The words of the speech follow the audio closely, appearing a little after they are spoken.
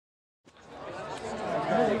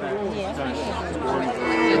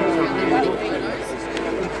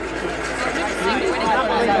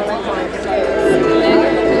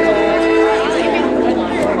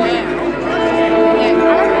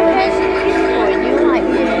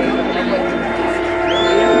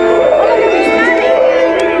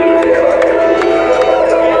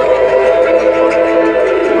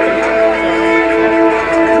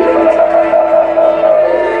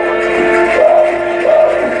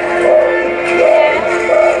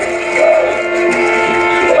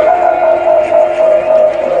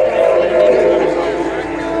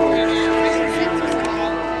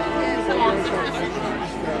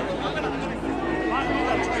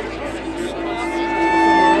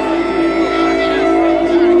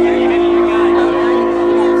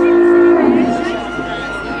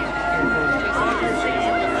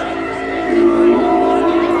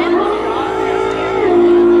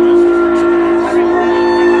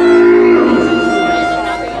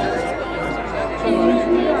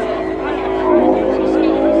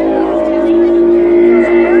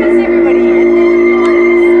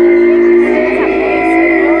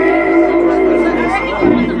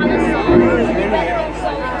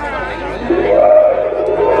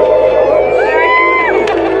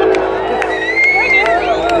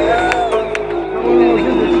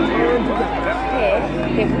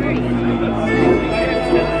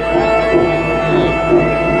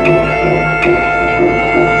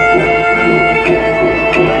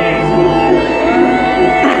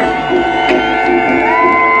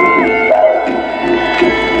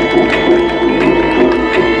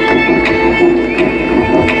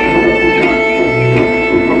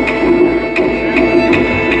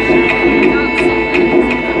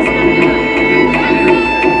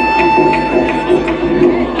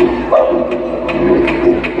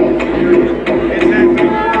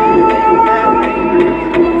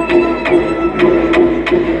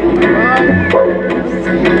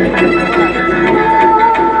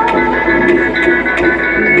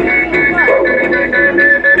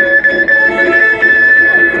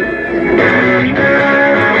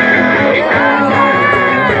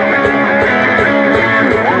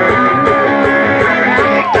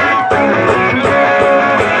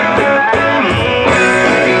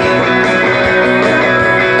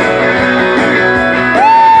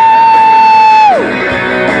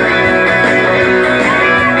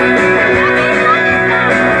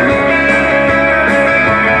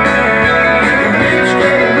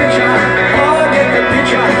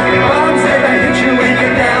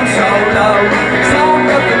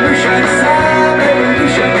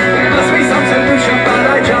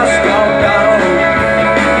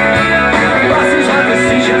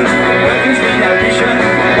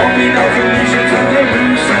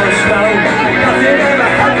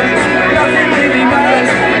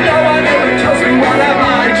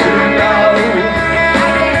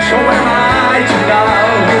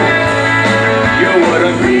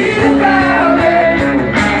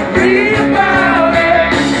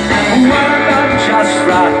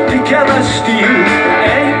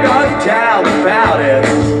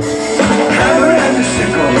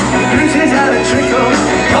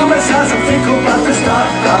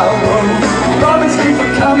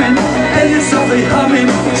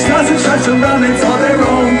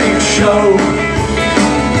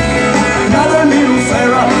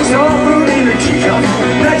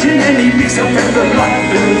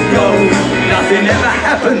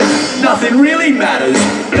Nothing really matters.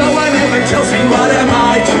 No one ever tells me what am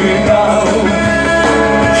I to know.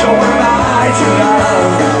 So what am I to know?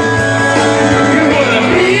 You wanna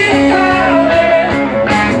be about it.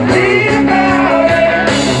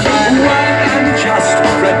 One and just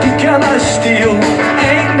ridiculous steel.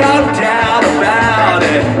 Ain't no doubt about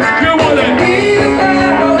it. You wanna be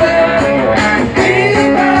about it.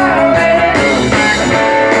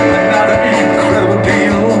 Another incredible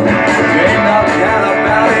deal. Ain't no doubt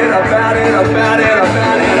about it. About it.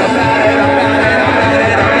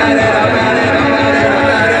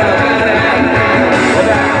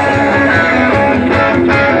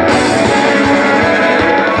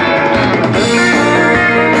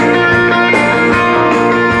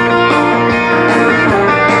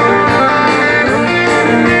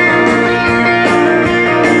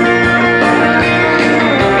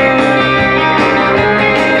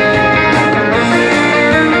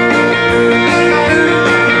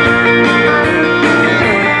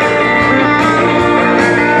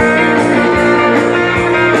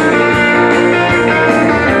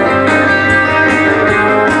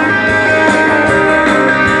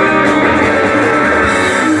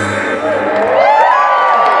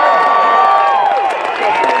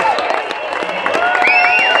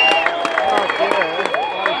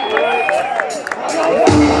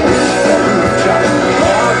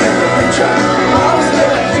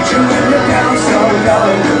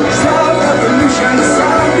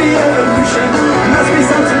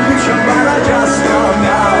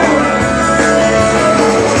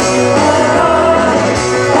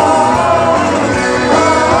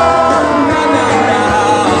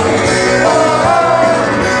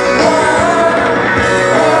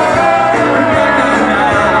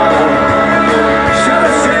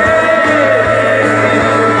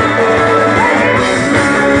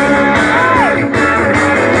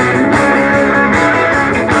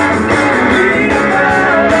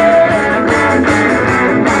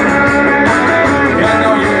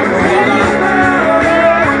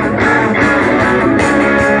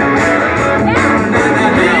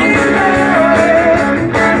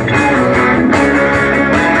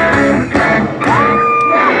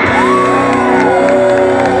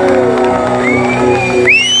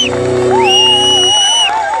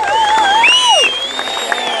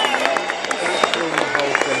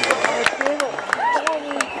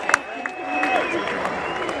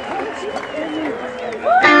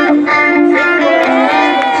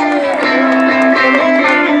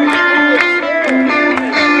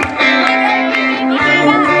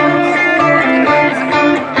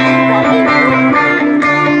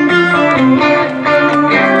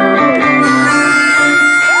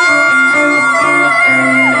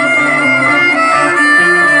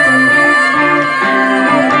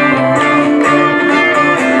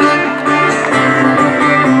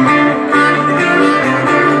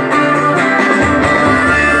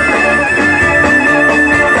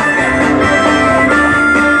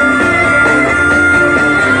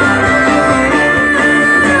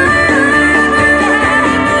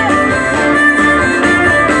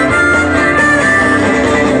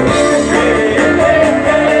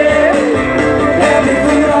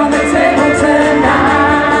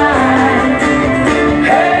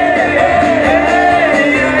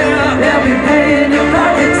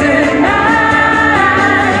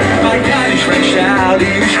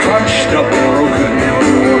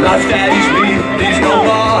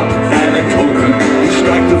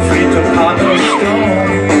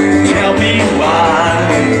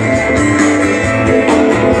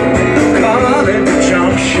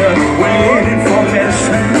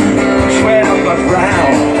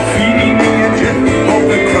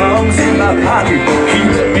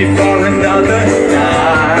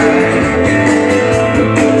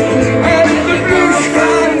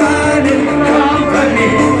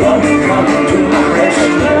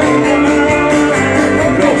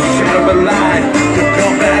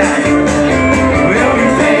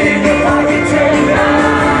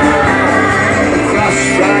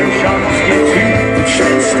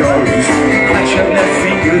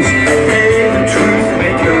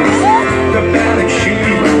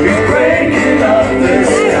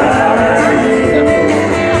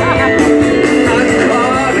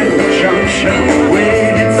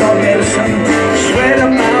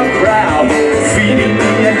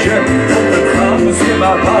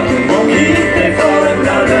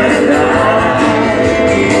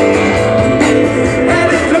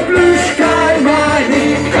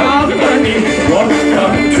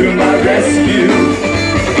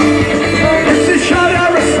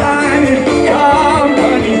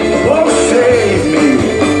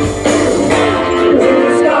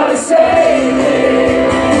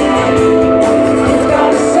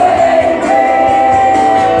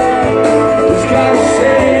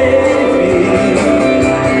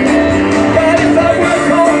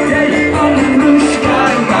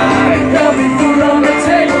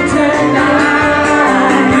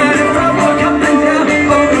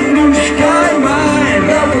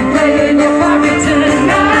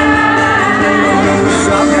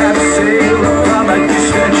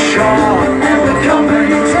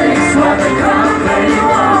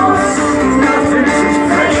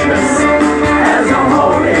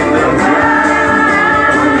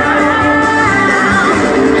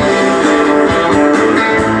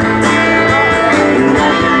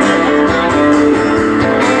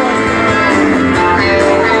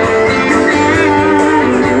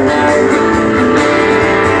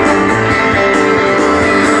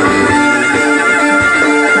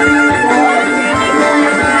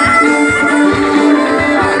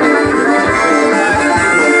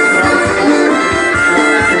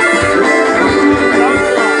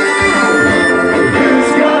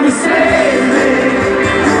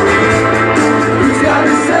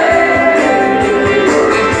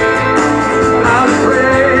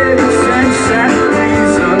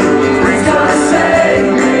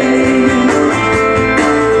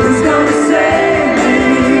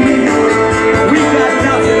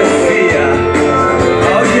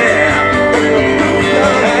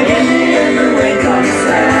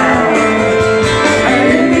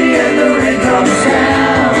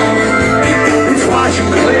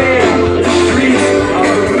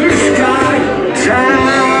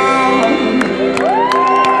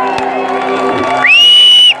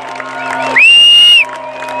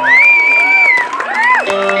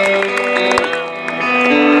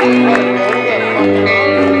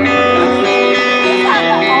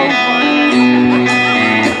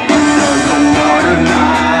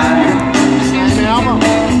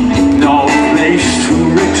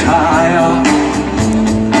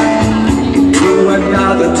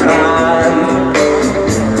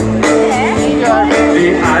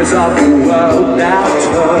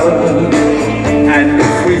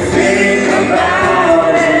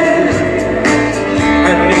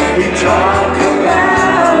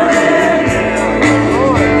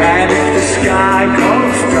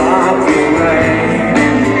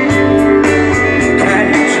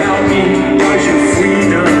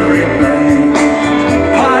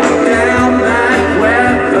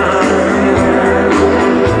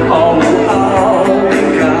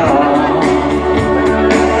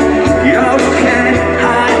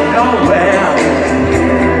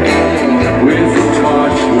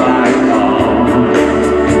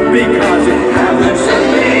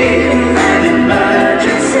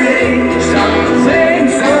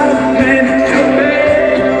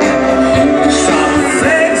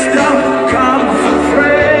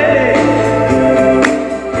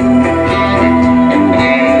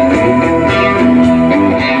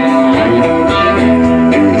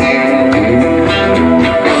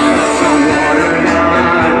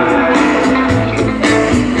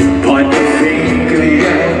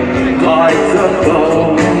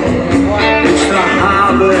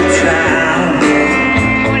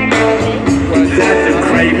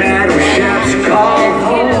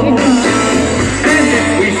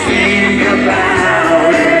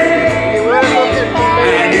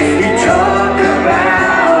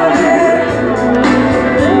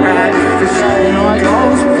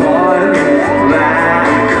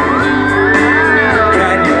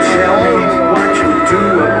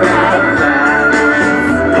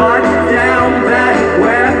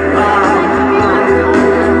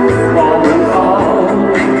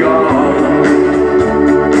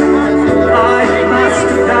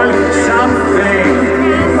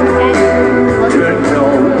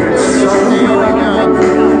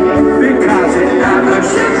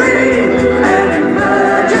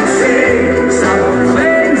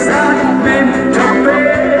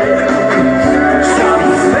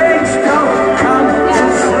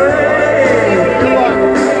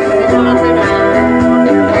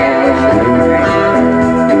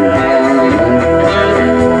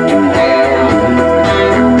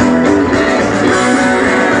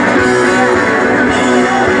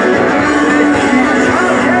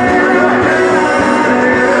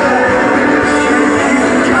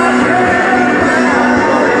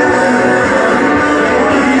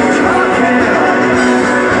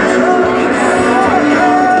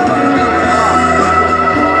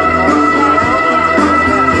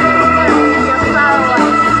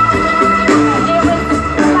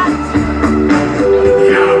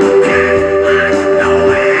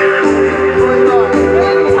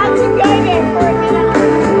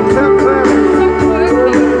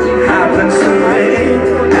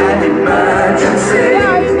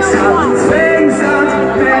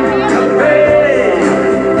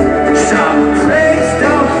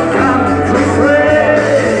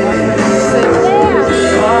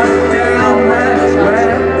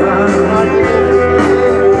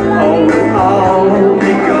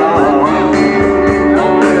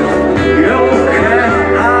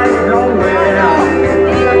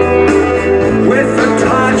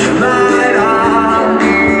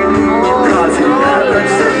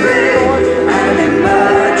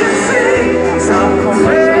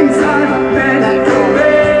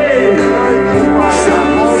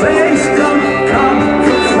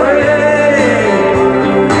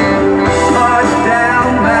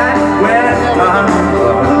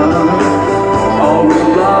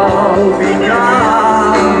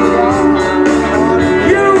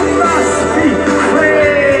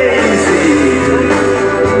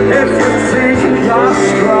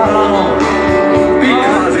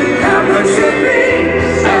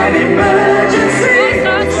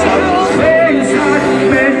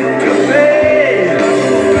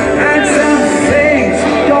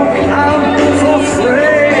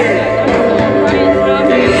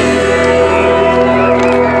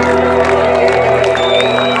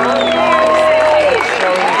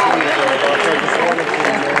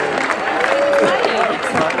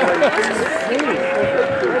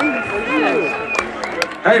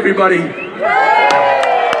 Hey everybody.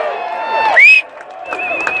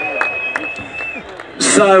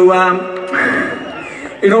 So,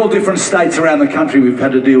 in all different states around the country, we've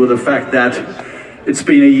had to deal with the fact that it's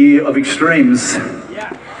been a year of extremes.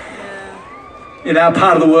 In our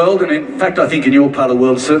part of the world, and in fact I think in your part of the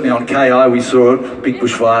world, certainly on KI we saw it, big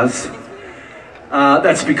bushfires.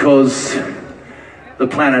 That's because the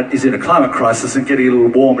planet is in a climate crisis and getting a little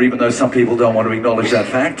warmer, even though some people don't want to acknowledge that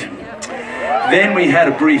fact. Then we had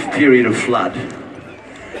a brief period of flood,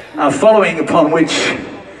 following upon which,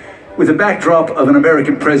 with a backdrop of an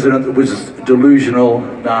American president that was delusional,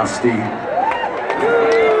 nasty,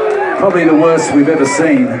 probably the worst we've ever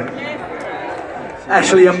seen.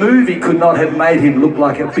 Actually, a movie could not have made him look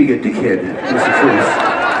like a bigger dickhead, is the truth.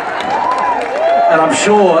 And I'm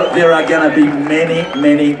sure there are going to be many,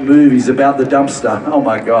 many movies about the dumpster. Oh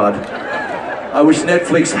my God. I wish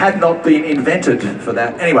Netflix had not been invented for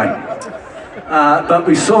that. Anyway, but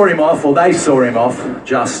we saw him off, or they saw him off,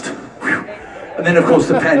 just. And then of course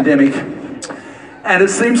the pandemic. And it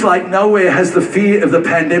seems like nowhere has the fear of the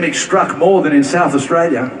pandemic struck more than in South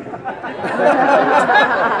Australia.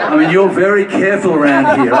 I mean, you're very careful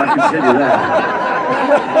around here, I can tell you that.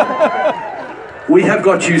 We have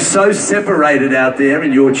got you so separated out there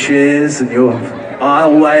in your chairs and your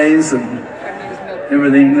aisleways and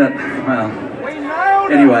everything that, well...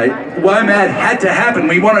 Anyway, WOMAD had to happen.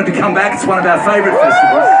 We wanted to come back. It's one of our favourite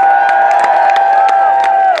festivals.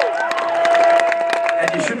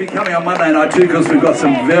 And you should be coming on Monday night too, because we've got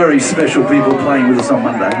some very special people playing with us on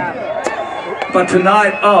Monday. But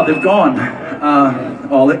tonight, oh, they've gone.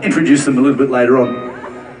 I'll introduce them a little bit later on.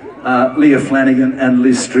 Leah Flanagan and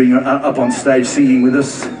Liz Stringer are up on stage singing with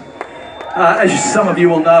us. As some of you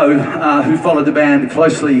will know, who followed the band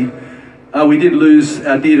closely, we did lose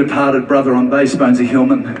our dear departed brother on bass, Bonesy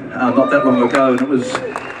Hillman, not that long ago, and it was,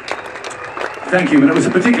 thank you, and it was a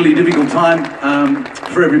particularly difficult time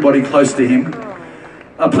for everybody close to him.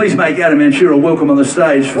 Please make Adam Manchura welcome on the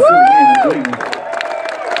stage for filling in and doing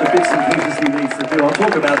the bits and pieces he needs to do. I'll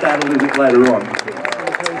talk about that a little bit later on.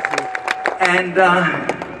 And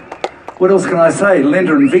what else can I say?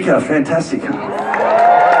 Linda and Vicar, fantastic.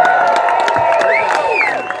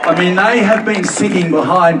 I mean, they have been sitting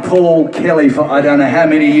behind Paul Kelly for I don't know how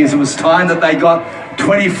many years. It was time that they got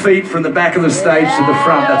 20 feet from the back of the stage to the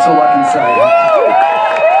front. That's all I can say.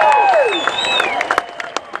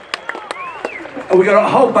 We got a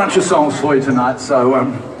whole bunch of songs for you tonight, so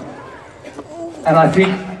and I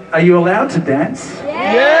think, are you allowed to dance?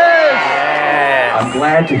 Yes! I'm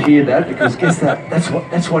glad to hear that, because guess that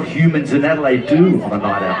that's what humans in Adelaide do on a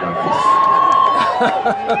night out like this.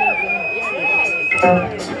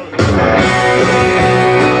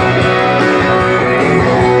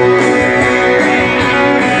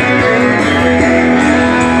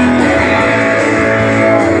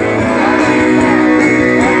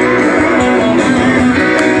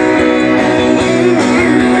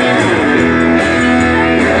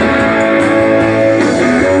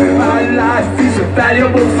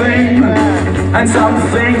 Valuable thing, and some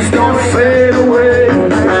things don't fade away.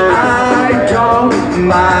 I don't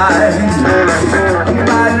mind.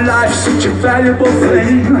 My life's such a valuable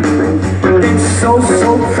thing. It's so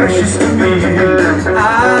precious to me.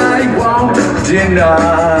 I won't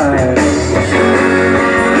deny.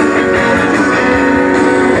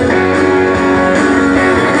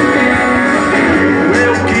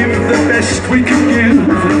 We'll give the best we can give.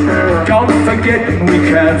 Don't forget we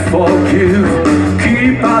can forgive.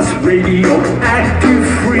 Keep us radioactive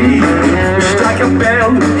free. Strike a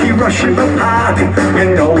bell, he rush in the park. You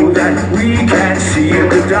know that we can't see in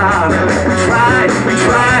the dark. We try, we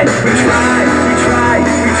try, we try, we try,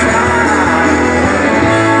 we try.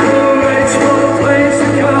 We'll wait for the place to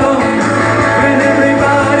come when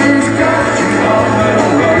everybody's got you coming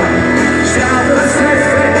along. South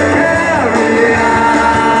Pacific, carry on.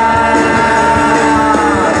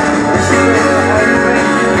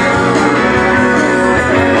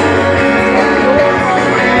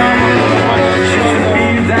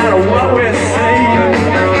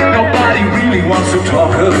 Wants to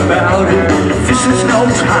talk about it. This is no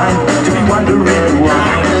time to be wondering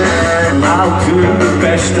why. I'll do the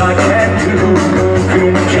best I can do.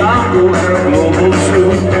 Human jungle and a global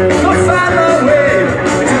zoo. So find my way.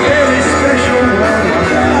 It's a very special world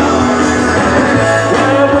now.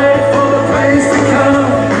 We'll wait for the place to come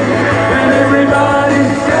when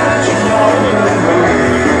everybody's got you on the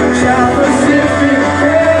road. South Pacific,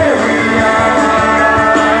 carry on.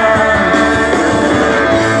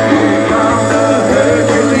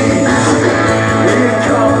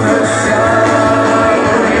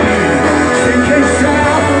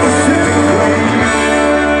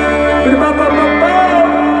 Ba-ba-ba-ba-ba!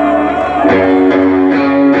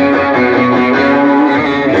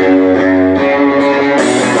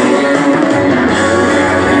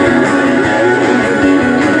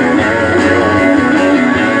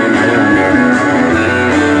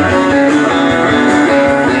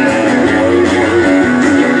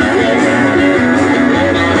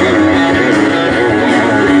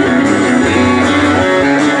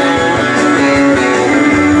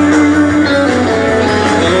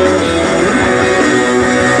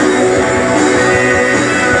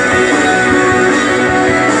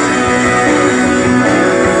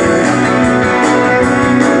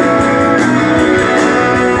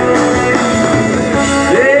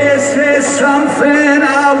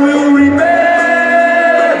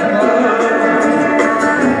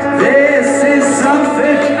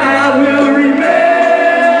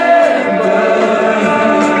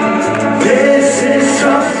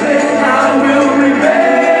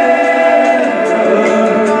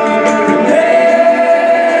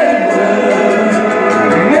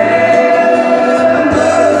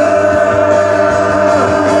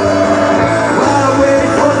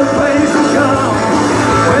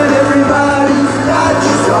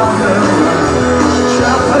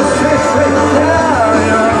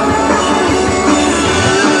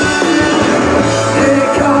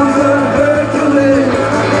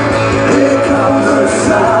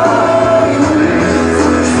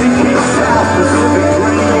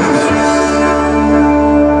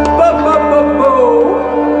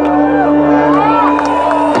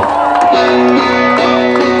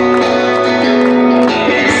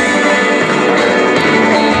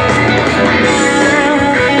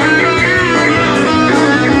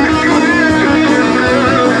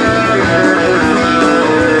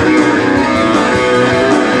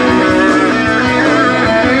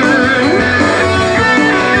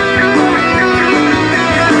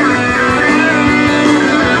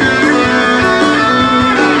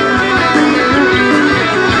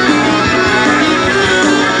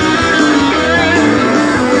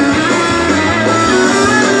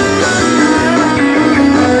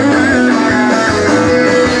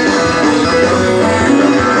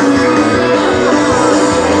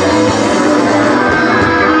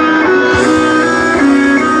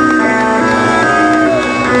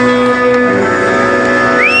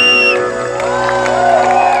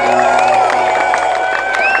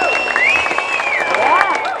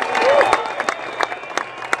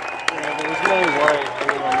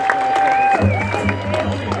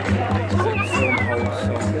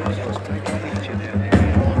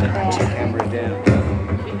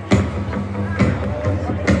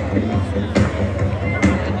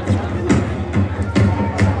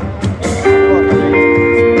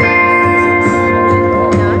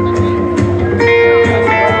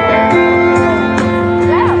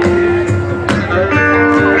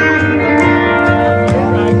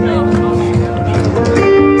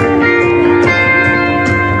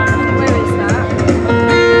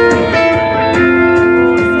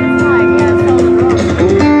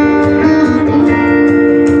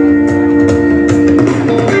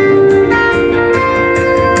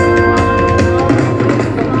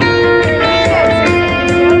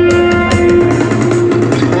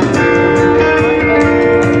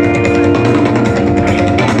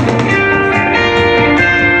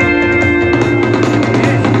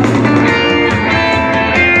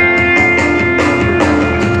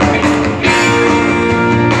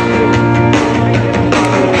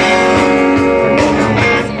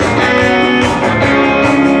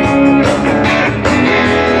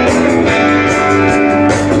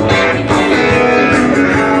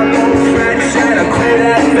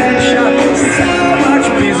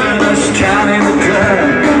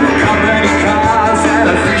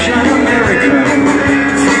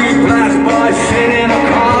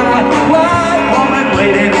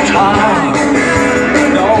 heart.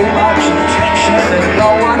 No much intention and no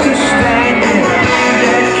understanding.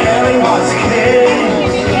 Ned Kelly was king.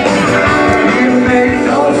 He made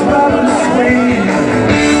those brothers swing.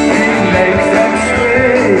 He makes them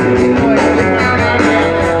scream.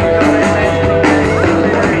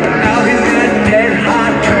 Now he's got dead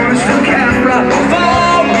hard tourist and camera.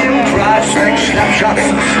 Four-wheel drive, snake snapshots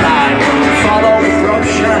and slide. Follow the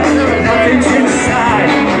brochure, nothing's inside.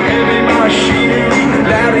 Heavy machinery,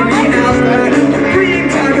 loud in the outback. Green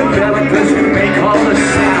tag developers make all the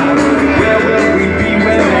sound. Where will we be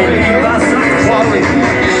when they leave us a quarry?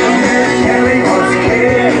 Kelly was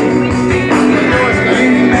king. He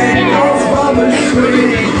made those brothers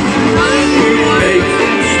scream. He makes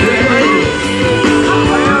them scream.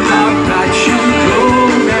 How back you go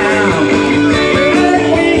now? Then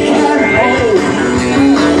we can hope.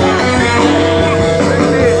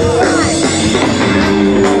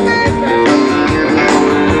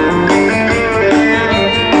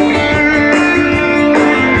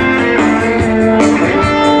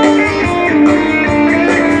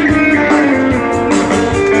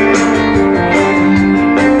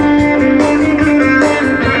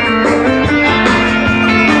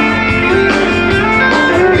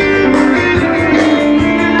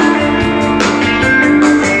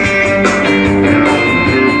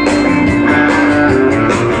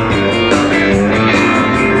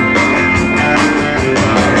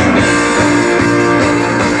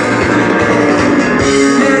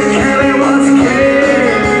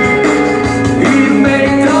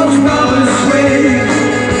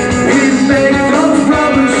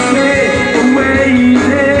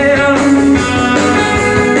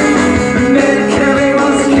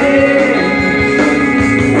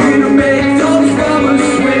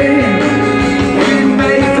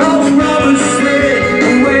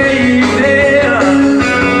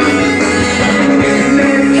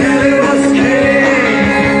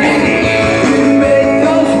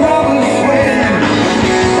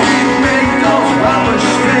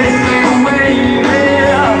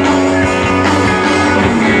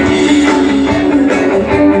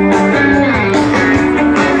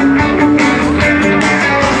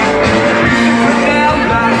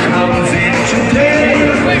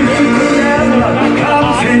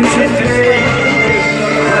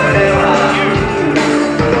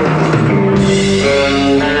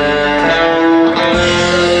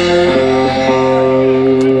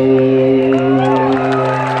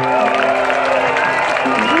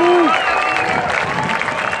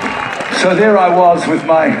 So there I was with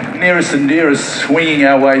my nearest and dearest swinging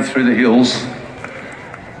our way through the hills.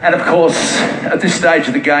 And of course, at this stage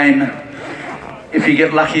of the game, if you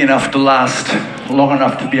get lucky enough to last long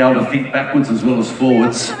enough to be able to think backwards as well as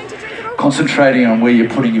forwards, concentrating on where you're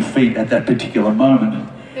putting your feet at that particular moment,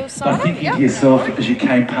 by thinking to yourself as you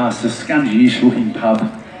came past a scungy-ish looking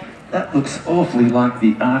pub, that looks awfully like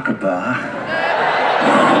the Arca Bar.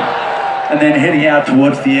 And then heading out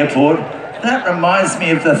towards the airport, that reminds me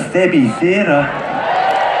of the Thebby Theatre.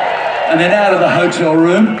 And then out of the hotel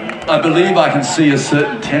room, I believe I can see a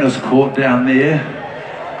certain tennis court down there.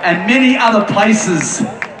 And many other places,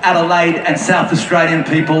 Adelaide and South Australian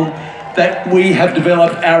people, that we have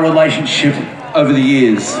developed our relationship over the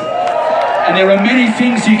years. And there are many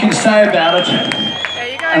things you can say about it.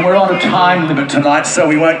 And we're on a time limit tonight, so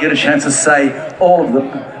we won't get a chance to say all of them.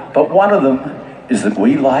 But one of them is that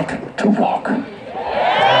we like to rock.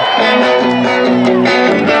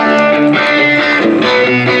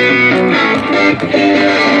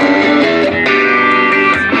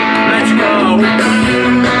 Let's go.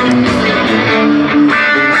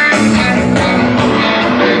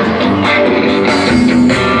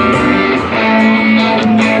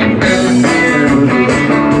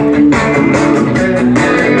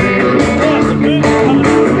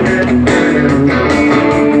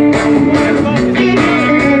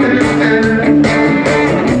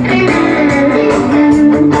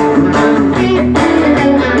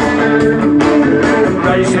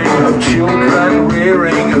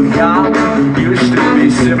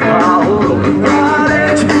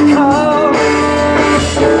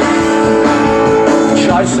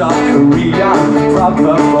 South Korea,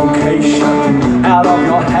 proper vocation, out of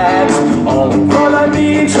your hands, all for the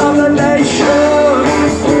needs of the nation.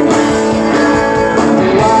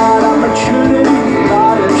 Wide opportunity,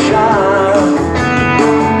 light and shine.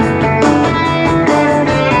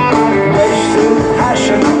 Wasted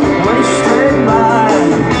passion, wasted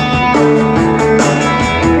mind.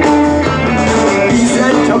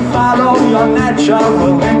 Easy to follow your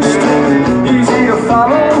natural instinct, easy to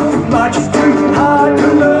follow, much too hard to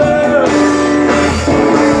learn.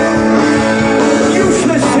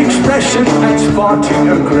 Useless expression and sporting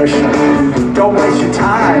aggression. expression. Don't waste your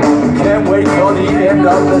time, can't wait for the end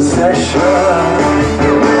of the session.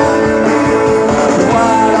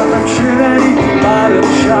 What opportunity, what a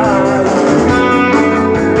child.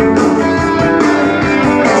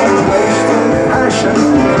 Wasted passion,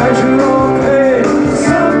 pleasure or pain.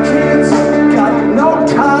 Some kids got no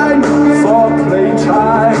time for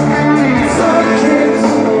playtime. Some kids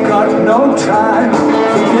got no time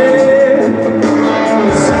for game.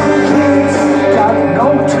 Some kids got no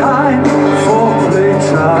time for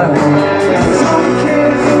playtime. Some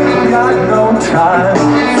kids got no time for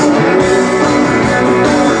game.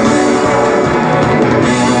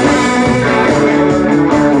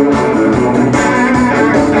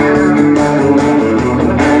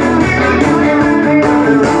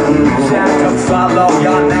 Follow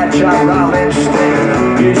your natural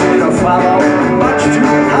instinct. Easy to follow, much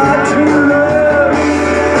too hard to learn.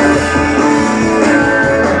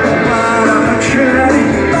 What opportunity,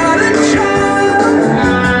 what a child.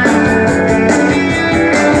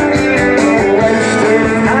 Wasted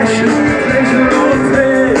passion, pleasure or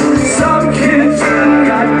pain. Some kids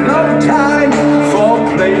got no time for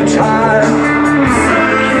playtime.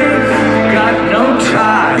 Some kids got no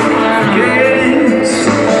time for games.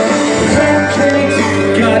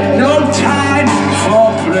 Got no time for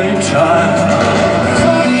playtime.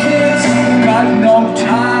 Some kids got no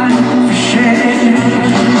time for shame.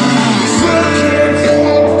 Some kids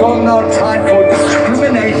got no time for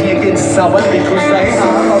discriminating against someone because they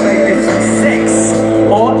are of a different sex,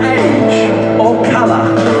 or age, or colour,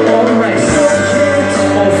 or race,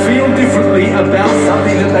 or feel differently about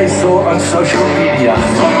something that they saw on social media.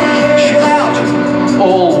 Chill out.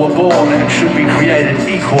 All were born and should be created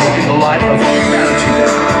equal in the light of humanity.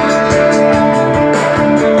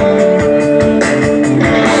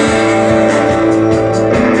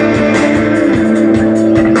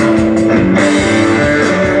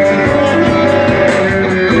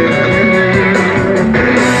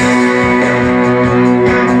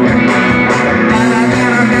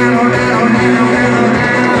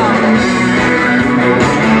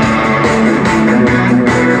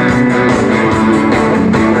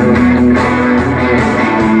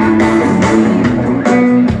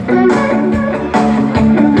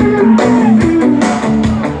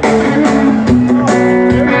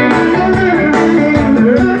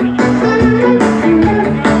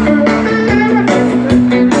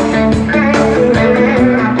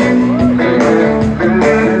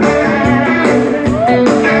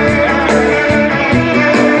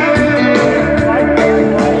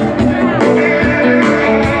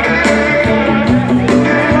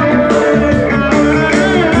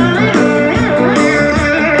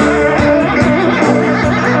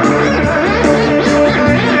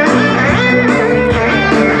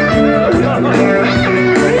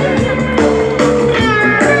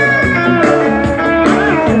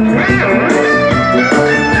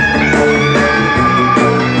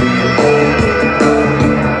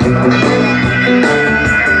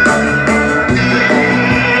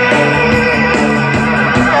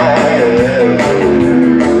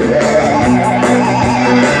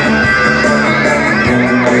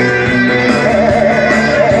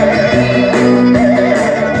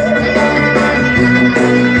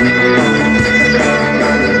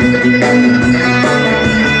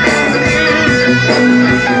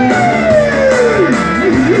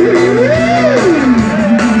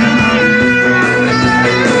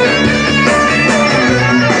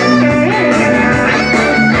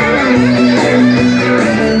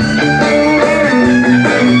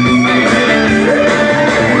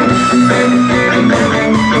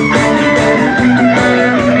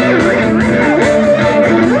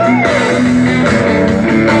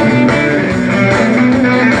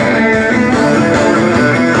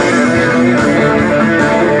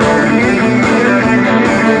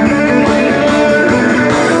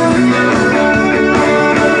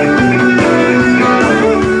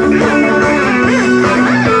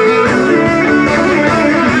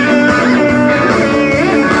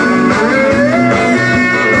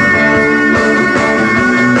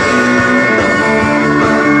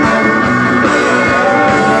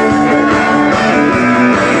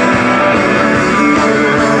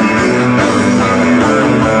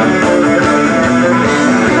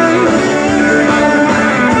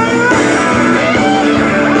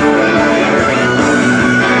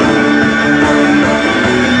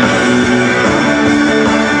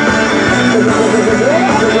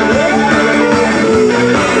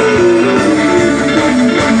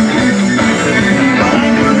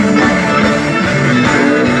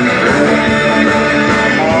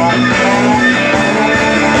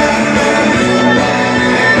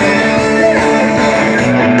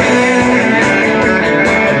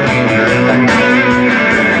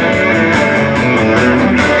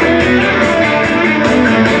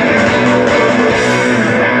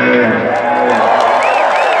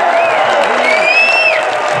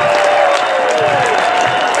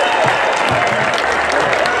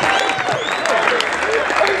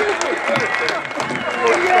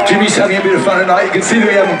 having a bit of fun tonight. You can see that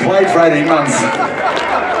we haven't played for 18 months.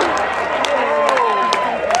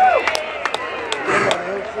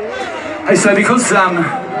 Hey, so because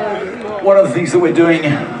one of the things that we're doing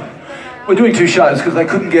two shows because they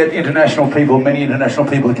couldn't get many international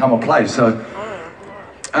people to come and play. So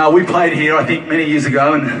we played here, I think, many years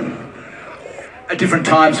ago, and at different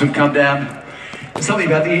times we've come down. There's something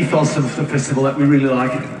about the ethos of the festival that we really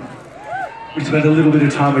like. We spent a little bit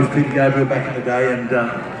of time with Peter Gabriel back in the day, and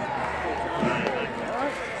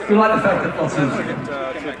we like the fact that lots of different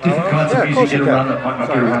kinds of music get a run that might not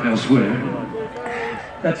get a run elsewhere.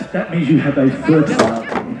 That means you have a fertile,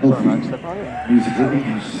 healthy music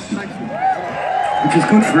which is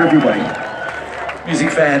good for everybody. Music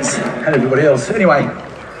fans and everybody else. Anyway,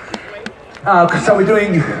 so we're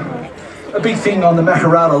doing a big thing on the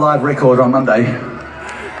Macarena live record on Monday,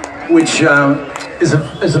 which is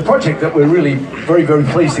a project that we're really very, very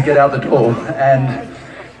pleased to get out the door, and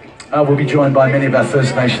we'll be joined by many of our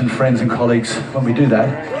First Nation friends and colleagues when we do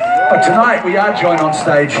that. But tonight we are joined on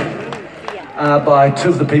stage by two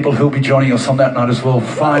of the people who will be joining us on that night as well,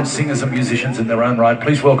 fine singers and musicians in their own right.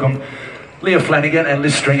 Please welcome Leah Flanagan and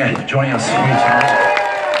Liz Stringer joining us here tonight.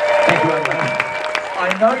 Thank you very much. I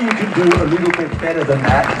know you can do a little bit better than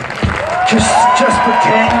that. Just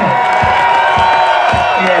pretend.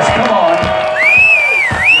 Yes, come on.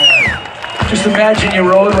 Yeah. Just imagine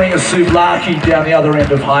you're ordering a souvlaki down the other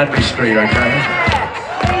end of Hindley Street, okay?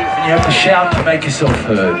 And you have to shout to make yourself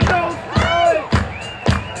heard.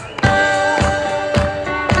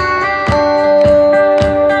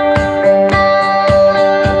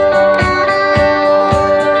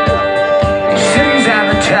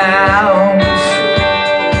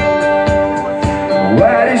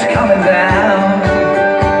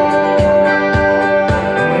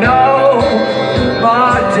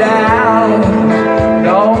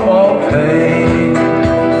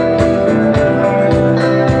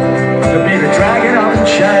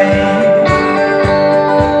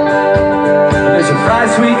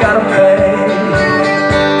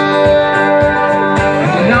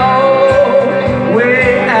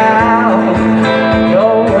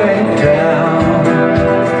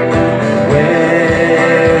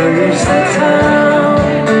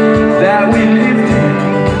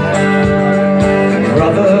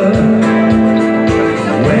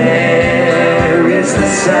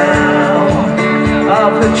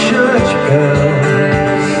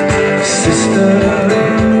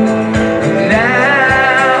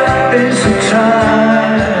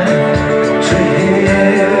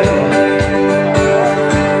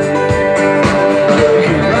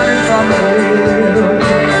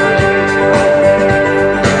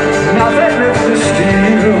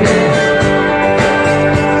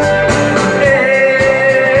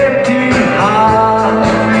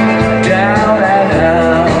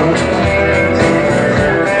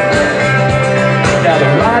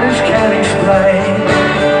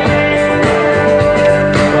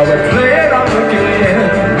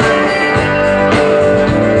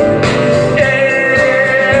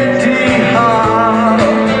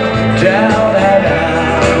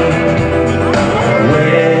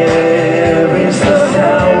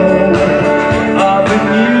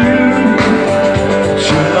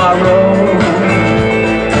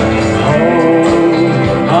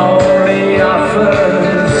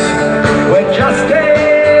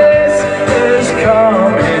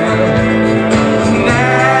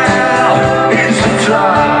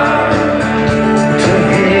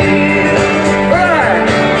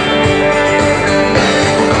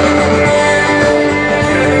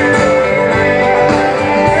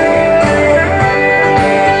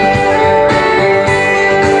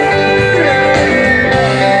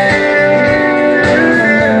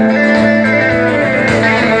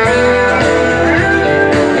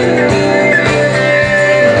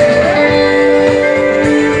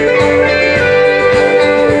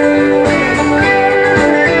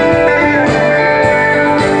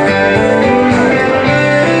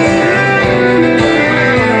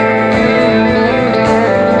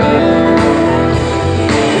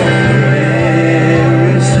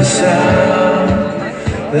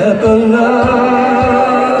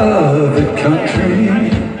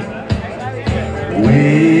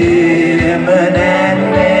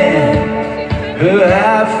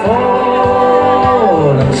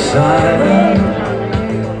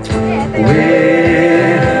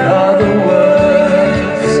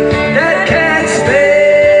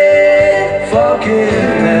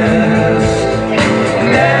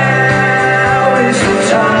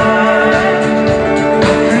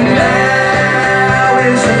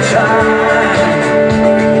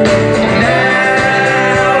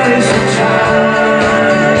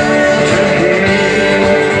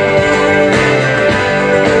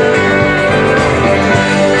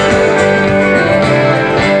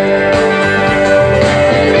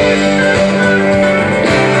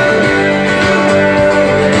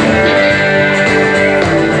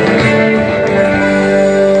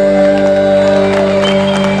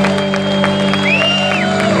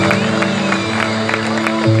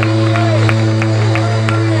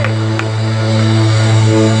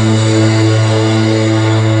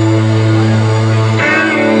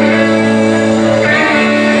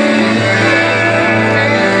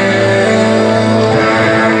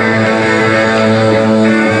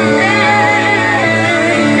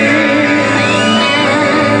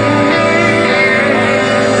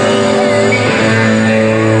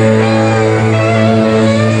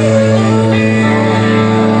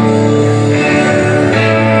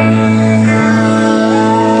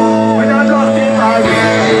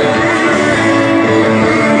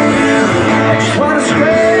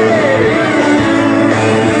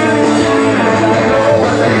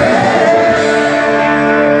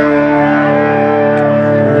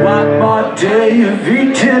 you've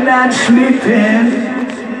eaten and sleeping.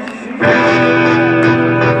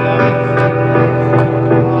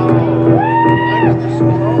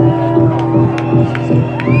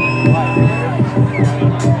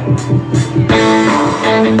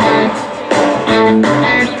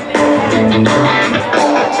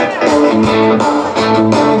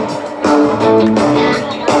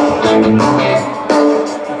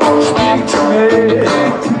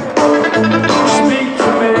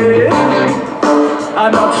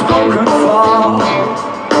 I'm not spoken for,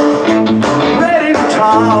 ready to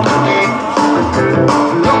talk.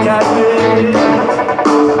 Look at me,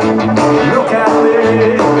 look at me.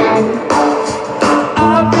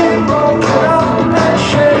 I've been broken up and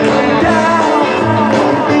shaken down.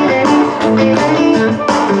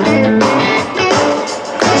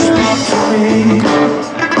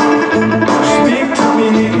 Speak to me.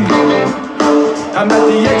 I'm at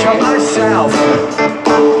the edge of myself,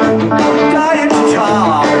 dying to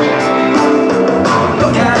talk.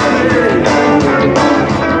 Look at me,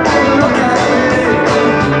 look at me.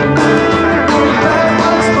 That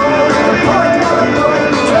once more is the point I'm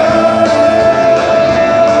going to turn.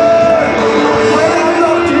 When I'm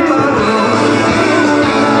locked in my room,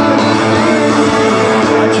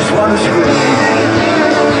 I just want to scream.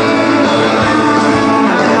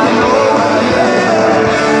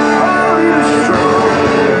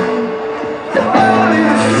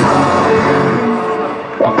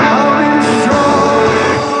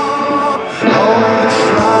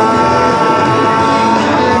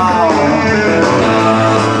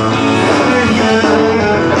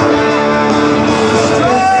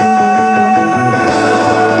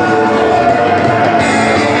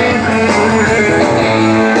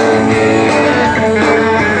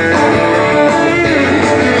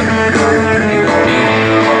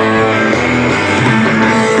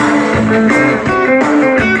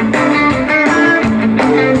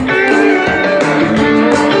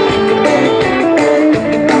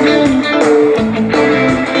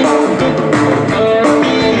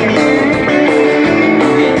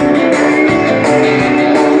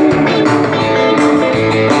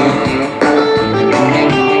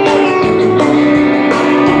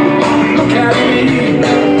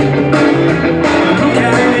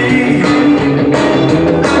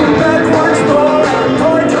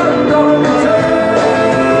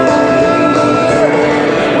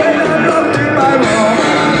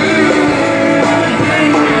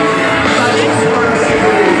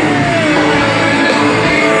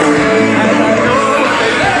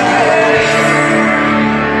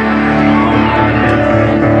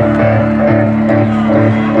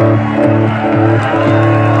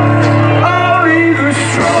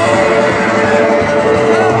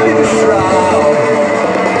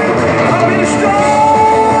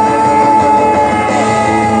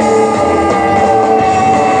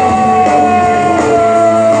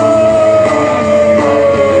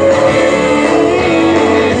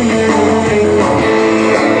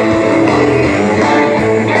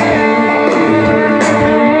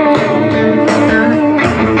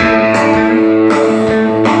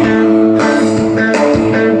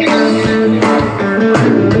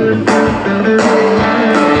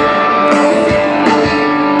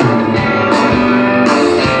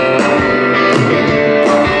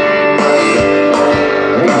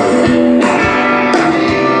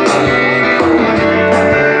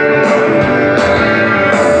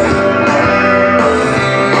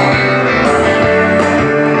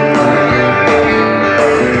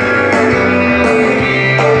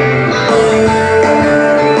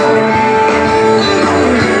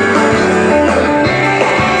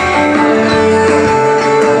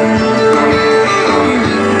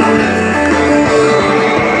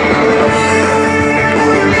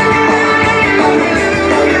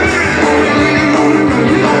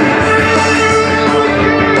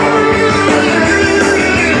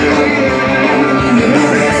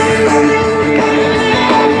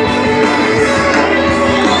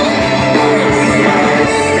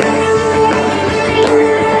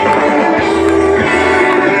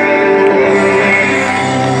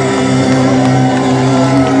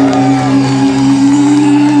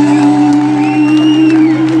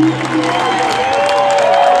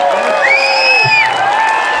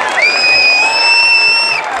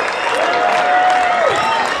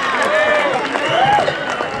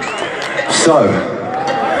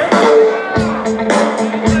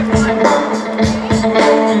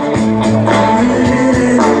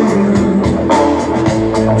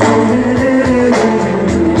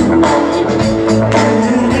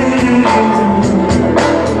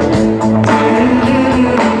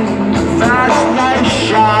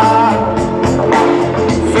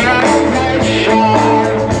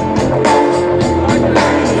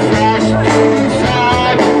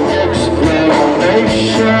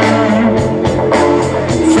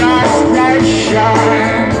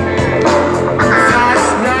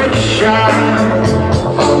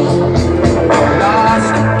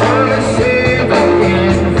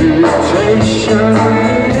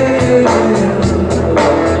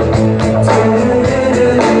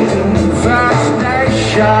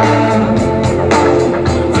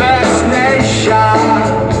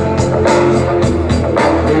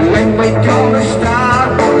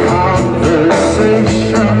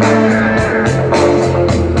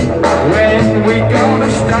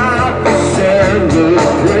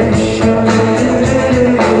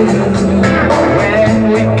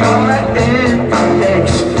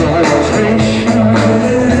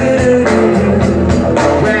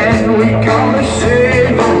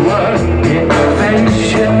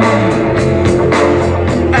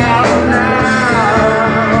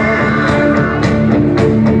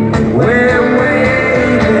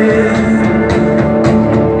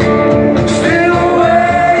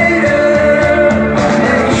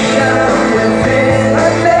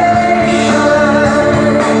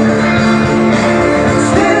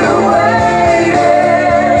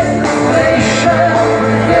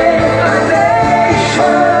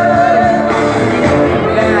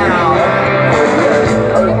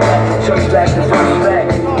 back to first back.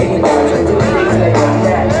 Any more to do things like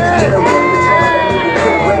that. Get away with someone that needed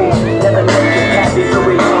good rage. Never let your path be so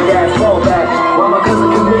we on that fall back. While my cousin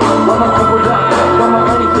commit, while my couple die, while my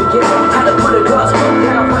money forget how to put a dust.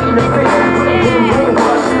 Then I'm fighting the face, put a damn brain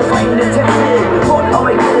wash, fighting the temptation. I'll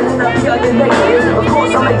make it and I'll be out the negative. Of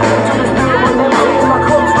course I'll make it to the spirit when I'm in my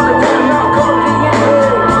clothes full of damn now. Come to the end.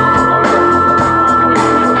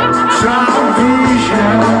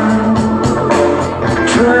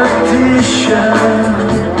 Tradition,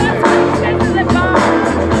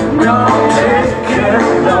 no ticket,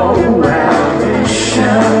 no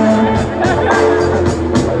ambition,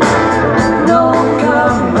 no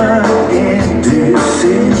government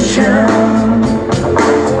indecision,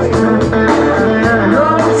 no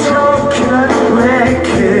token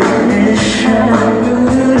recognition.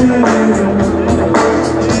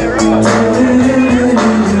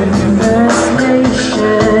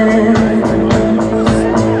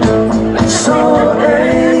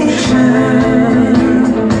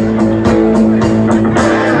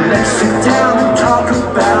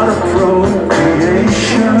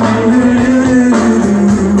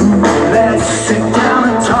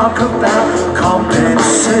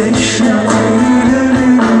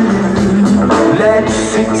 Let's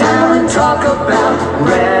sit down and talk about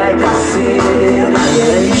reconciliation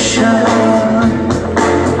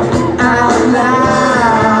out loud.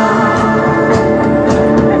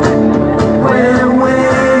 We're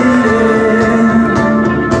waiting,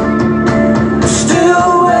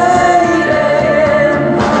 still waiting.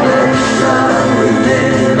 Nation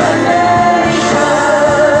within a nation,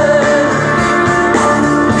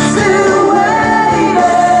 still waiting.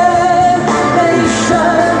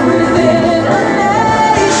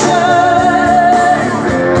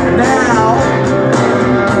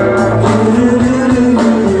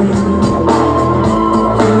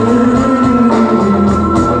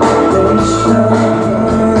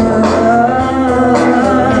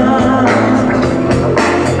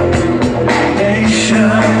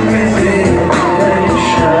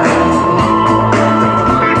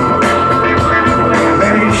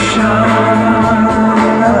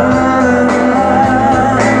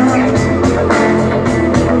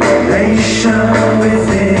 Nation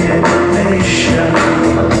within a nation.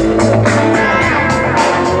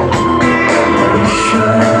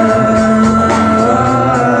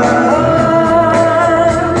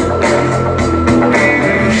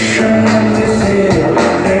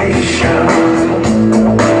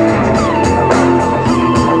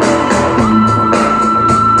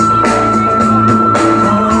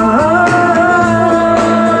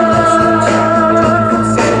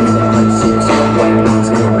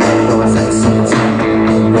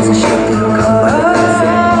 Now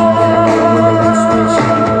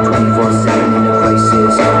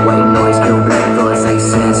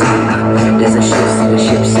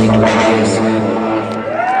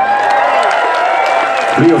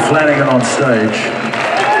Leo Flanagan on stage.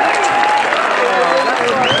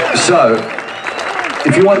 So,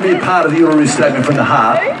 if you want to be a part of the Uluru Statement from the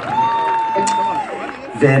Heart,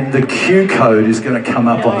 then the Q code is going to come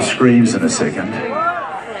up on the screens in a second.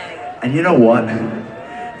 And you know what?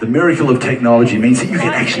 The miracle of technology means that you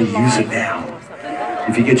can actually use it now.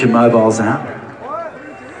 If you get your mobiles out,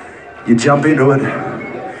 you jump into it,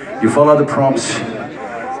 you follow the prompts,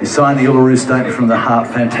 you sign the Uluru Statement from the Heart,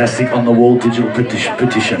 fantastic, on the wall digital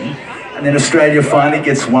petition. And then Australia finally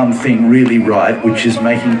gets one thing really right, which is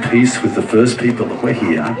making peace with the first people that were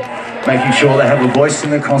here, making sure they have a voice in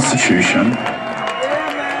the Constitution,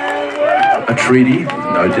 a treaty,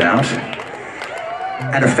 no doubt,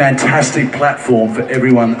 and a fantastic platform for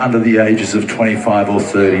everyone under the ages of 25 or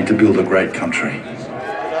 30 to build a great country.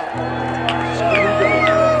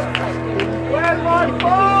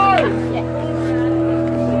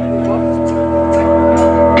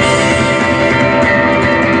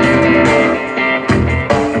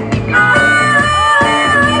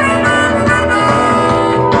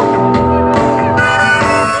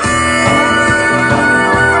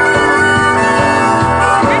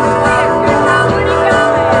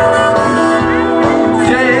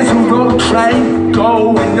 Train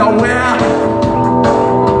going nowhere.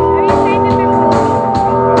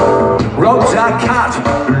 Roads are cut,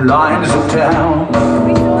 lines are down.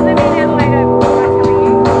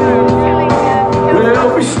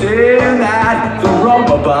 We'll be staying at the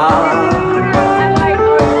Roma bar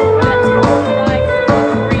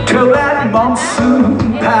till that monsoon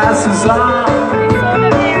passes on.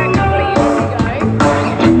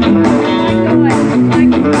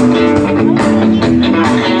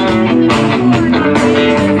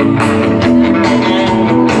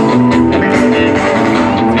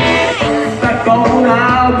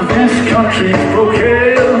 This country country's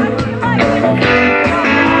broken.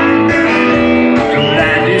 The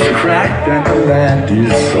land is cracked and the land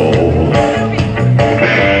is sold.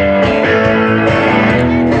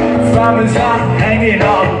 Farmers are hanging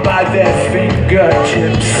on by their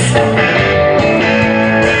fingertips.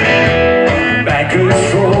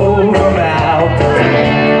 Bankers throw them out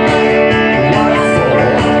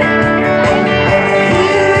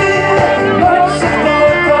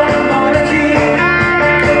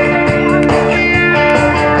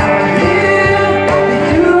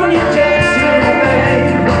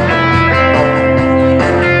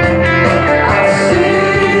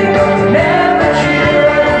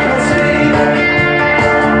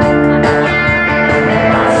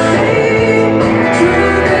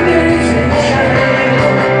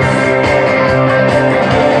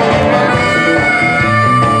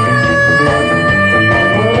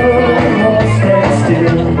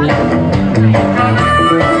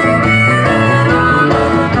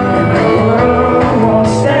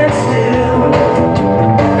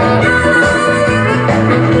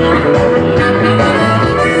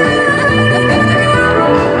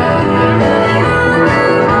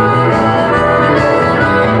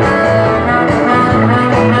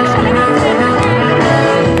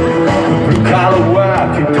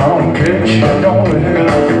the door.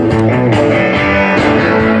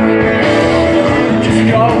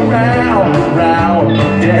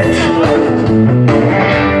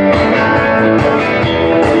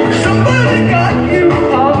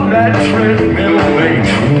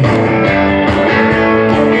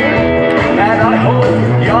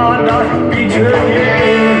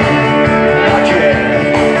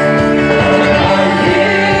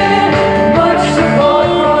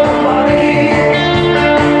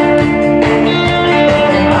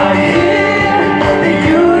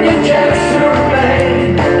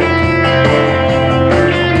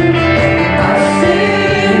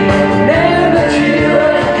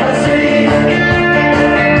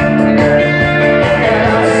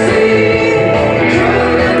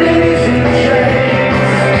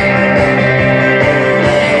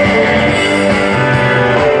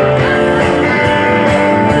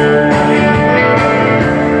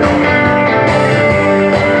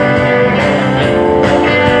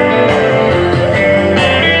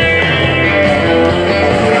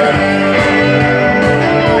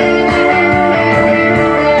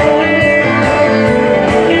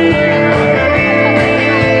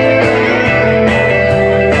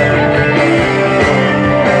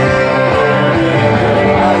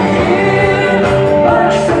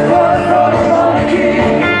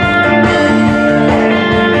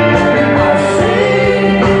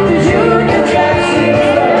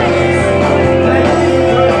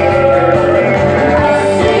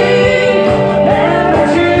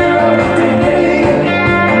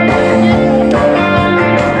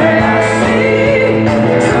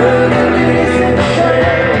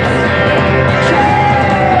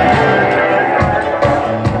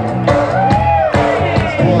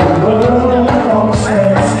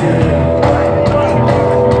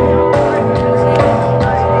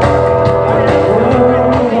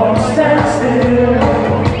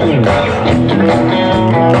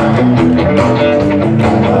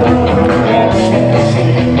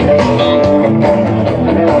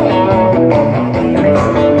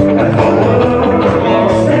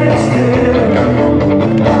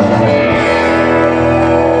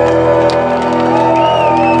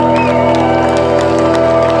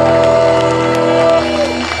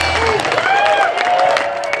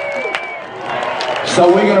 So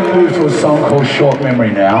we're going to move to a song called Short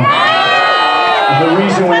Memory now. And the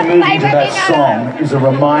reason we're moving to that song is a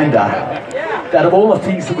reminder that of all the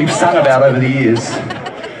things that we've sung about over the years,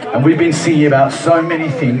 and we've been singing about so many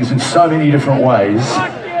things in so many different ways,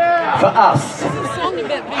 for us,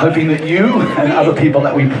 hoping that you and other people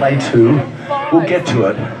that we play to will get to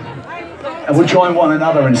it and will join one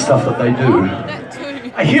another in stuff that they do.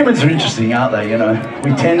 Humans are interesting, aren't they? You know,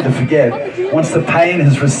 we tend to forget. Once the pain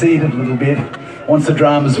has receded a little bit, once the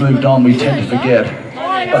drama's moved on, we tend to forget.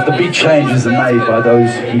 But the big changes are made by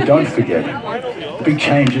those who don't forget. The big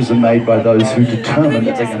changes are made by those who determine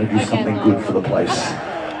that they're going to do something good for the place,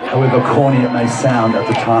 however corny it may sound at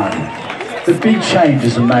the time. The big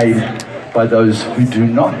changes are made by those who do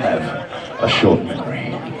not have a short memory.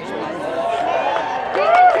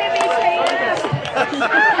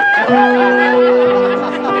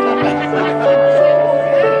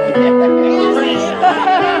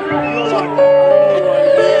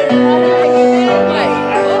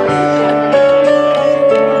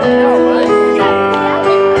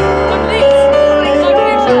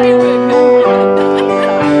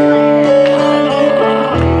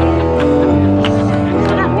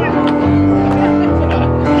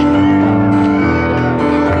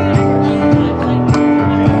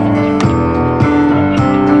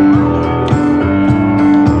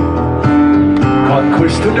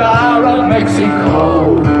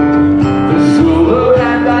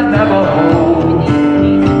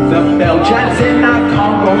 chance in our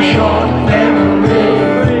Congo, short memory.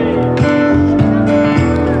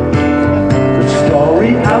 The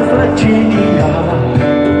story of Virginia,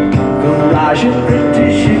 the rise of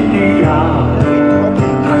British India,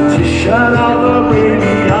 partition of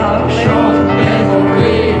Arabia, short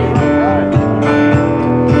memory.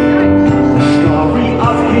 The story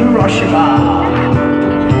of Hiroshima,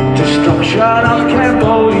 destruction of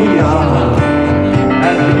Cambodia,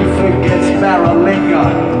 and who forgets Maralinga,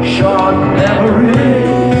 short memory.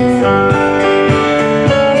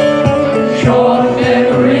 Short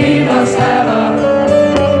memory must have a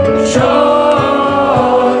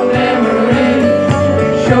short memory.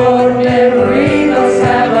 Short memory must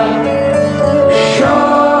have a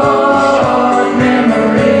short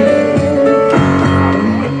memory.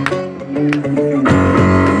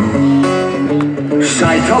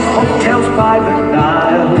 Sight of hotels by the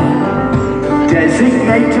Nile,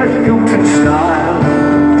 designated Hilton style,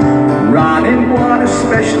 running water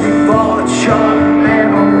especially for short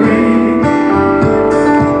memory.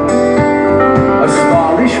 A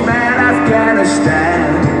smallish man, Afghanistan,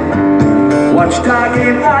 watchdog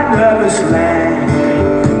in a nervous land.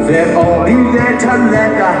 They're only there to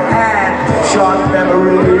lend a hand, short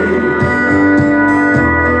memory.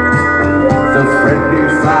 The friendly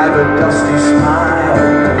fire, a dusty smile,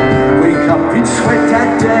 wake up in sweat at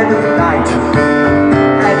dead of night,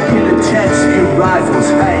 and in a tense your rifles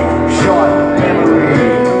hang, short memory.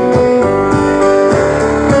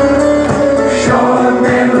 Short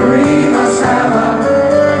memory must have a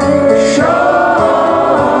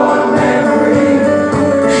short memory.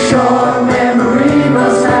 Short memory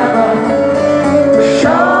must have a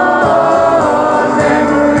short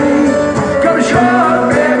memory. Got a short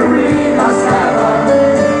memory must have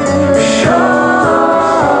a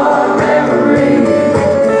short memory.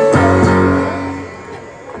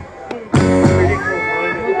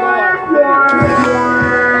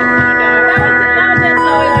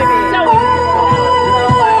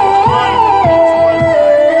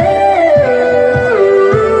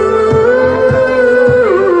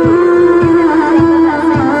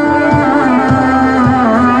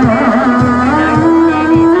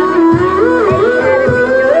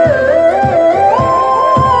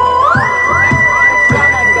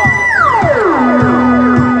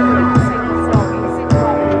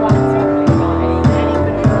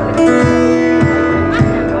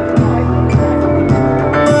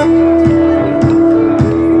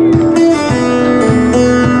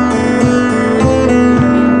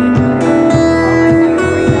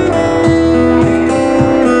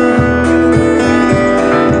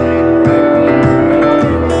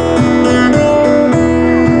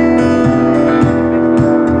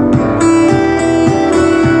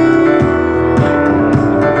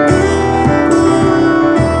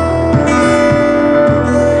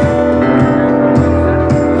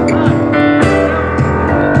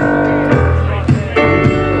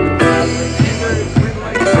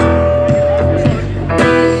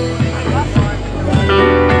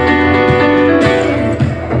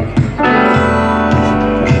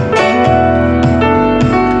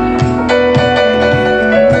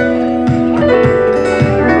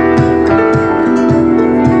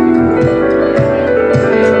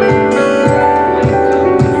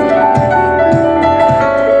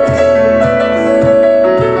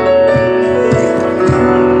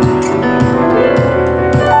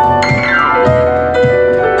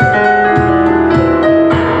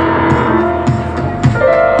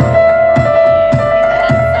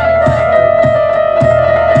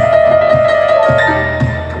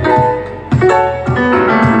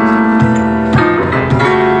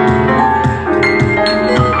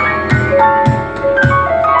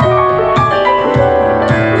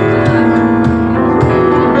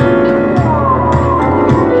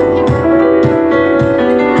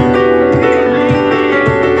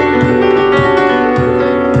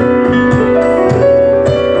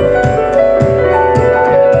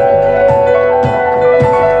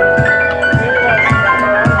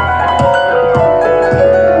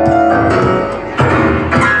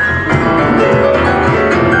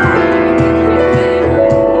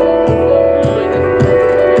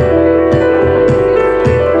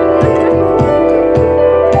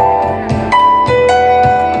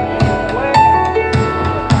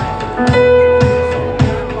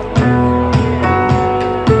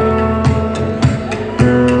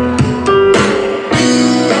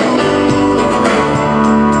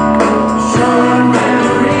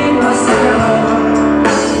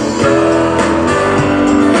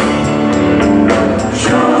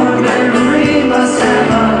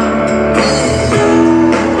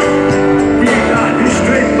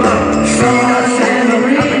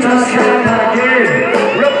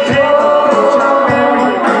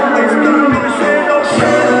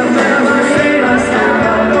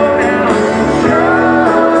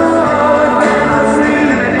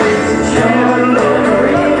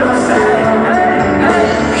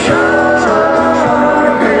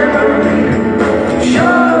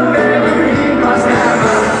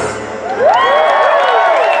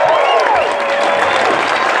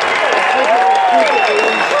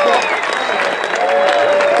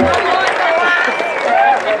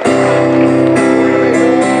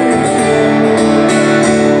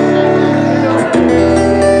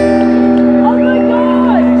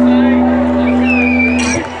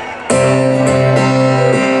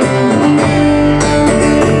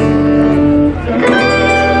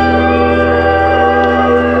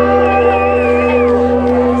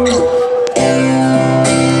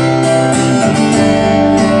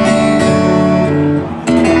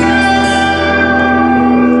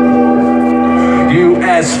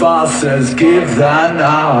 boss says give the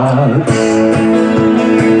nod.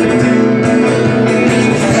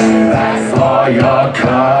 Back for your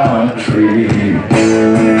country.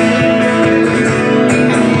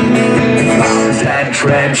 Bombs and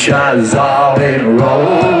trenches all in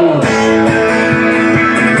row.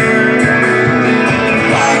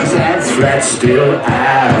 Bombs and threats still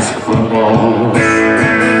ask for more.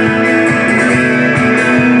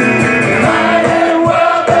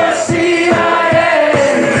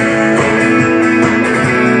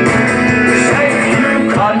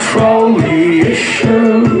 Control the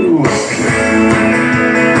issue.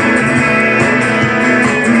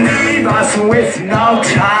 Leave us with no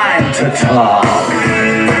time to talk.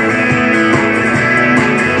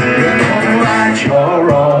 You can write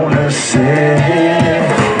your own essay.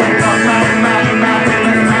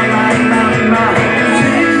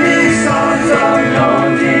 These songs of no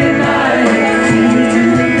deny seem to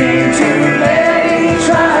me to many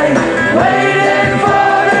try, waiting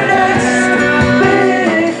for the next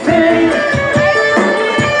big thing.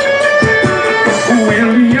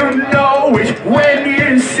 Will you know it when you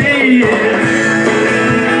see it?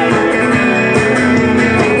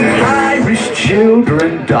 Irish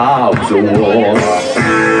children, dogs of war.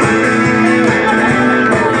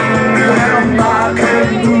 When market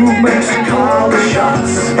movements call the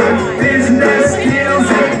shots, business deals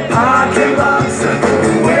in parking lots.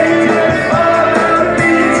 Waiting for the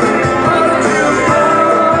beat of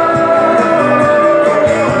tomorrow.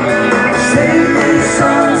 Sing these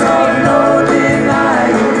songs of no deny.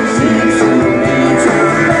 Seems to me too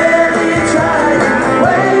many try,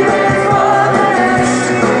 waiting for the next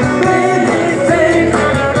big thing.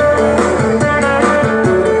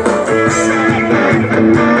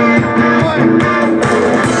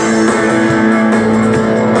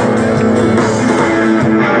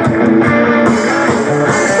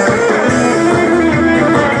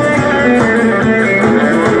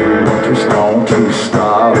 Too strong to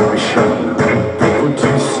starvation, people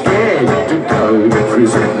too scared to go to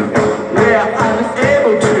prison. We're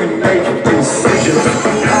unable to make decisions.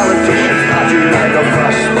 Politicians not to make a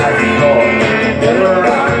fuss that law. Never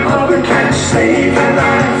a hunger can save your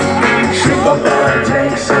life. Ship of blood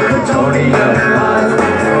takes a plutonium life.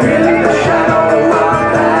 In the shadow of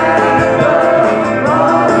that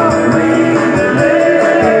love we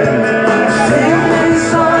live. Sing these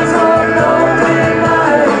songs of no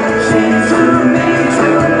deny. Seems to me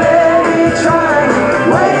too many try,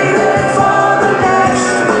 waiting for the next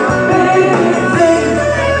big thing.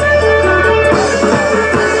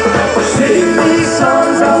 Sing these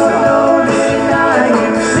songs of no deny.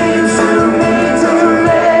 Seems to me too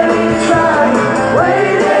many try,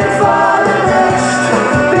 waiting for the next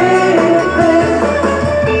big thing.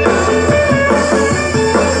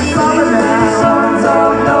 These songs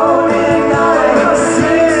of no deny.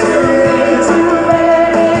 Seems to me too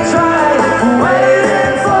many try,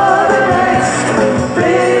 waiting for the next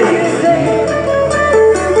big thing.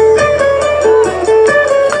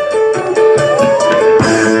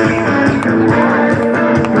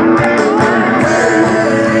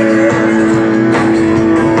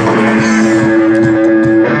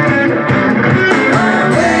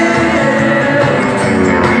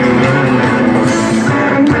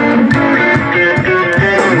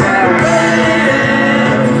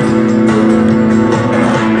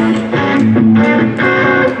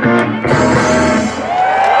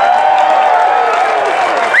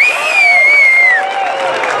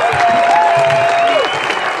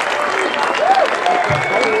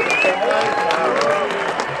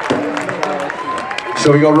 So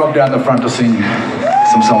we got Rob down the front to sing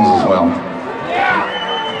some songs as well.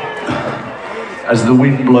 As the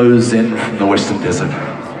wind blows in from the western desert,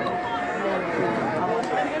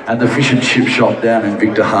 and the fish and chip shop down in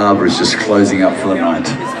Victor Harbour is just closing up for the night.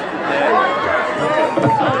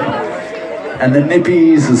 And the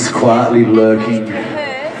Nippies is quietly lurking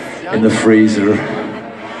in the freezer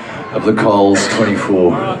of the Coles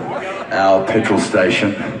 24-hour petrol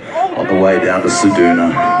station on the way down to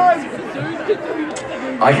Seduna.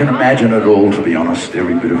 I can imagine it all, to be honest,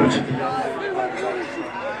 every bit of it.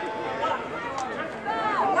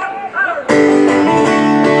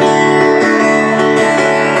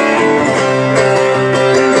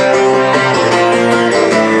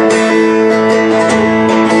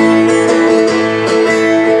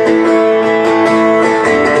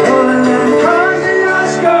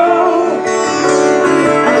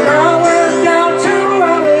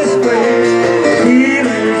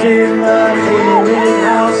 In the clearing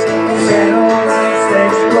house, Saint Lawrence,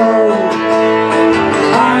 let's go.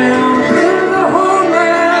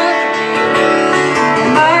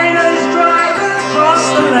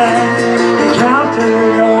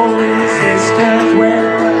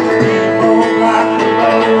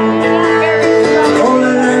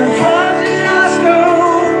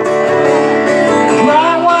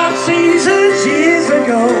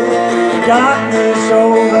 darkness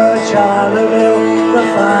over Charleville, the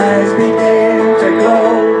fires began to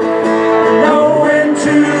glow. No end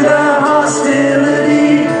to the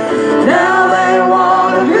hostility, now they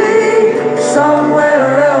want to be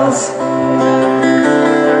somewhere else.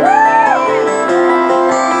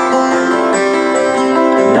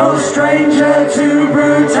 No stranger to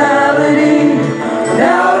brutality,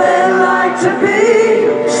 now they'd like to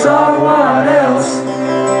be someone else.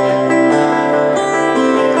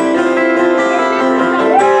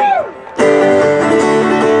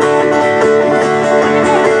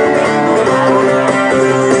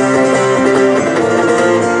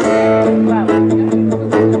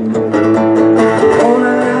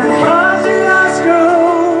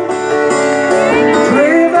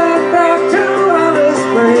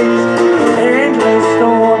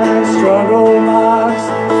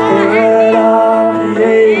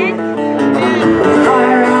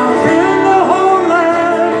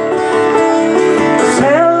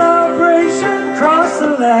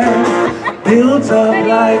 Built up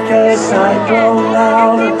like a cyclone,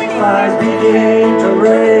 now the fires begin to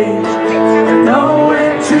rage. No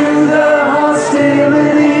end to the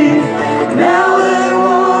hostility, now they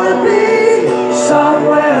want to be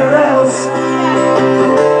somewhere else.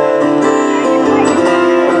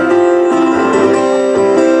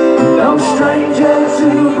 No stranger to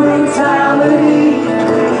brutality,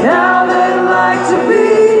 now they'd like to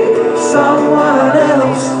be someone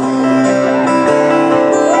else.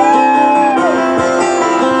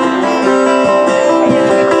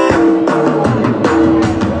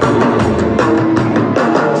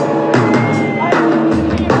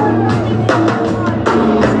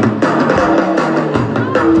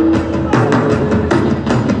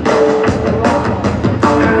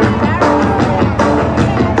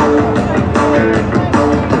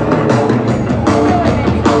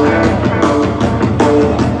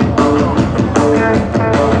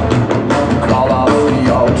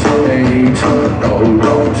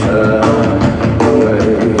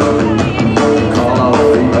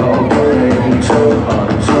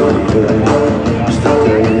 Good.